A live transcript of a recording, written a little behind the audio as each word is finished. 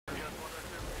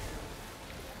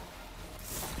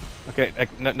Okay,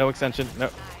 no, no extension. No.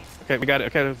 Okay, we got it.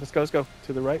 Okay, let's go. Let's go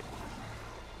to the right.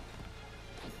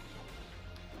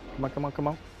 Come on, come on, come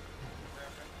on.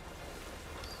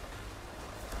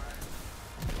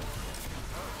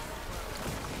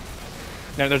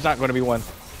 No, there's not going to be one.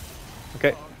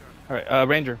 Okay. All right,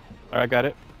 Ranger. All right, got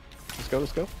it. Let's go.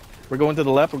 Let's go. We're going to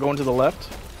the left. We're going to the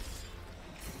left.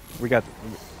 We got.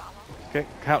 Okay,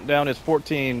 countdown is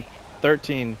 14,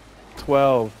 13,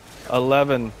 12,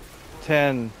 11,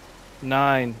 10,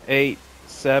 9, 8,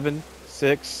 7,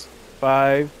 6,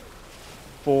 5,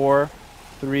 4,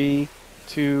 3,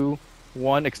 2,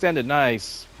 1. Extended.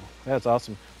 Nice. That's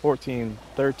awesome. 14,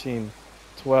 13,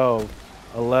 12,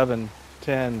 11,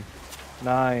 10,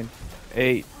 9,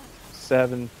 8,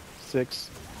 7, 6,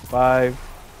 5,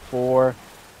 4,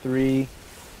 3,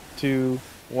 2,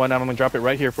 1. I'm going to drop it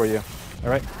right here for you. All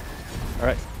right. All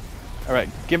right. All right.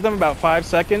 Give them about 5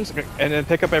 seconds and then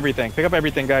pick up everything. Pick up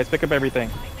everything, guys. Pick up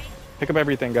everything. Pick up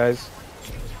everything, guys.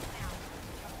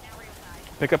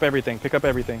 Pick up everything. Pick up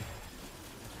everything.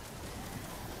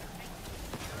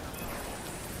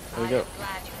 There we go.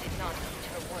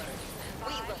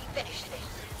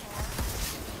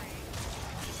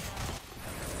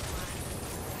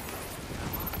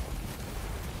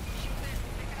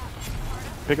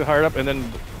 Pick the heart up and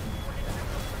then.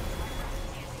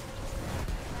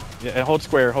 Yeah, and hold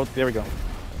square. Hold. There we go.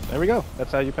 There we go.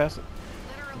 That's how you pass it.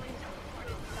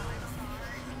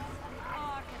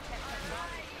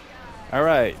 All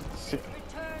right.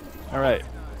 All right.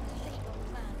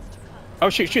 Oh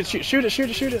shoot! Shoot! Shoot! Shoot it! Shoot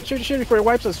it! Shoot it! Shoot it! Shoot it before it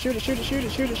wipes us! Shoot it! Shoot it! Shoot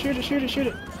it! Shoot it! Shoot it! Shoot it! Shoot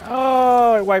it!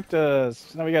 Oh, it wiped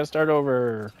us. Now we got to start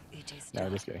over. No,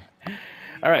 just kidding.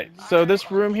 All right. So this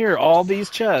room here, all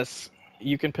these chests,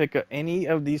 you can pick up any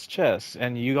of these chests,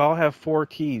 and you all have 4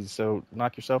 keys. So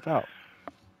knock yourself out.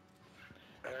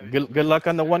 Good luck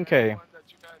on the 1K.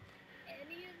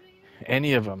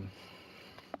 Any of them.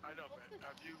 I know, but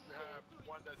have you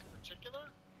one that's particular?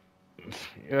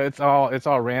 It's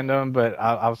all random, but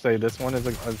I'll say this one is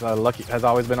a lucky, has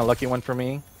always been a lucky one for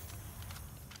me.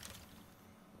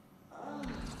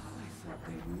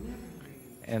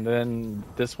 And then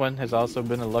this one has also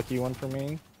been a lucky one for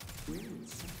me.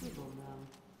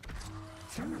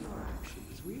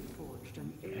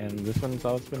 And this one's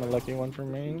also been a lucky one for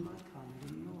me.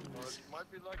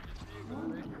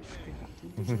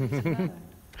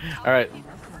 All right.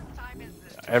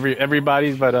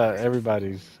 Everybody's, but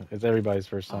everybody's. It's everybody's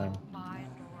first time. Oh my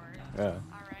lord. Yeah. All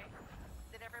right.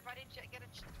 Did everybody get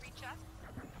 3 chests?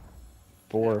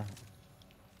 4. Did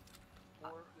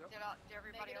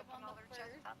everybody open all their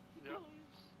chests up? Yep.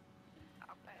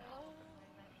 Okay.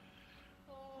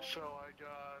 So I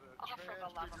got a All for the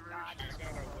love of God.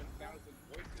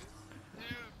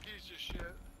 You piece of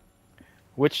shit.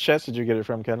 Which chest did you get it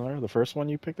from, Kenlr? The first one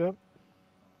you picked up?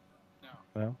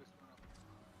 No.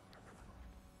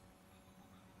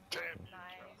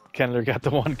 Kenlr got the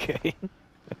 1K.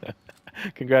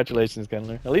 Congratulations,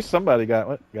 Kenlr. At least somebody got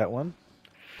one. Congratulations.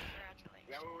 Is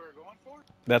that what we were going for?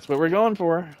 That's what we're going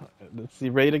for. That's the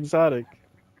raid exotic.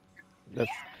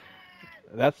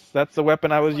 That's the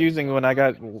weapon I was using when I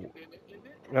got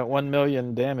 1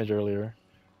 million damage earlier.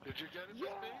 Did you get it, Miss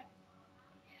B?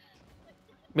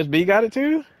 Miss B got it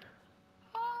too?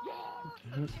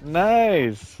 Oh,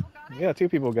 Nice. Yeah, 2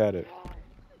 people got it.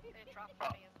 they dropped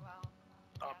money as well.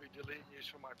 I'll be deleting you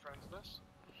from my friends list.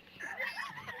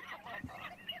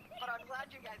 But I'm glad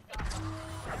you guys got one.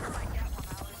 Whenever I get one,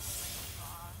 I always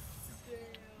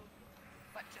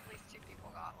but at least 2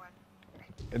 people got one.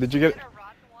 Did you get it? I did a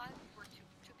run once where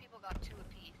two people got 2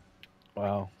 apiece.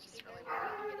 Wow. It's just really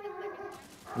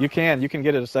weird. You can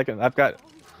get it a second. I've got,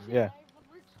 yeah.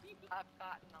 I've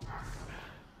gotten a lot.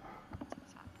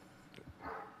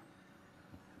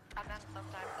 And then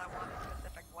sometimes I want a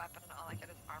specific weapon and all I get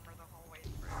is armor the whole way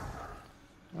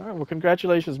through. All right. Well,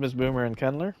 congratulations, Miss Boomer and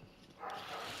Kenlr.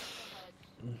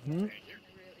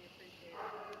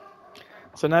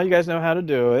 So now you guys know how to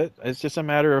do it. It's just a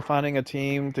matter of finding a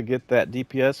team to get that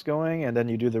DPS going, and then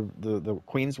you do the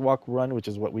Queenswalk run, which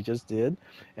is what we just did,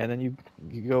 and then you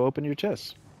go open your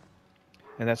chests.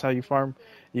 And that's how you farm.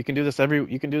 You can do this every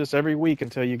week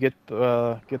until you get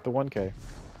the 1K.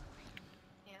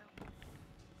 Yeah.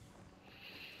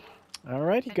 All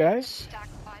righty, And you can guys. stack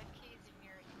 5 keys in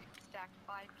your, you can stack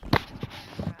 5 keys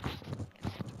in your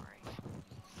inventory.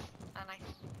 And I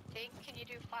think, can you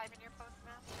do 5 in your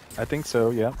postmaster? I think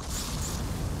so. Yeah.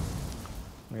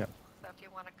 Yeah. So if you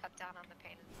want to cut down on the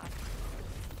pain and suffering,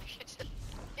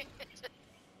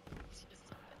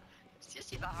 it's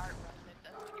just the heart, right?